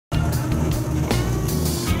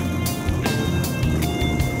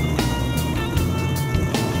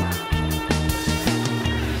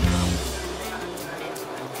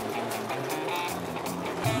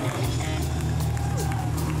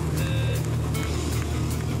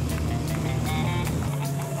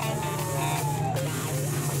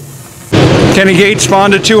Kenny Gates,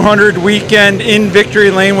 Fonda 200 weekend in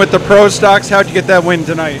Victory Lane with the Pro Stocks. How'd you get that win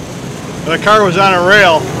tonight? The car was on a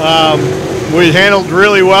rail. We handled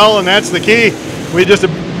really well, and that's the key. We just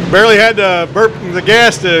barely had to burp the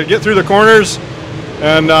gas to get through the corners,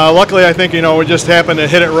 and luckily I think, we just happened to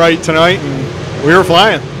hit it right tonight, and we were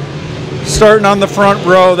flying. Starting on the front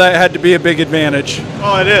row, that had to be a big advantage.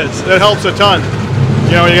 Oh, it is. It helps a ton.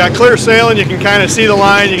 You got clear sailing, you can kind of see the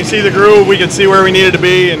line, you can see the groove, we could see where we needed to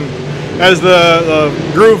be, and as the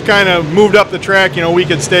groove kind of moved up the track, we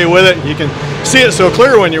could stay with it. You can see it so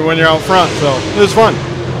clear when you're out front, so it was fun.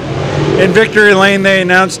 In Victory Lane, they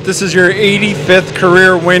announced this is your 85th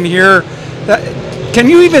career win here. Can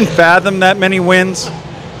you even fathom that many wins?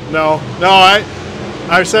 No,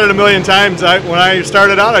 I've said it a million times. When I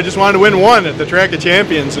started out, I just wanted to win one at the Track of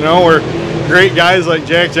Champions. Where great guys like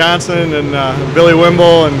Jack Johnson and Billy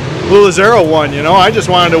Wimble and Lou Lazaro won. I just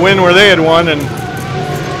wanted to win where they had won,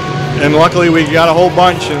 and luckily we got a whole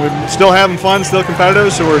bunch, and we're still having fun, still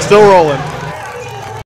competitive, so we're still rolling.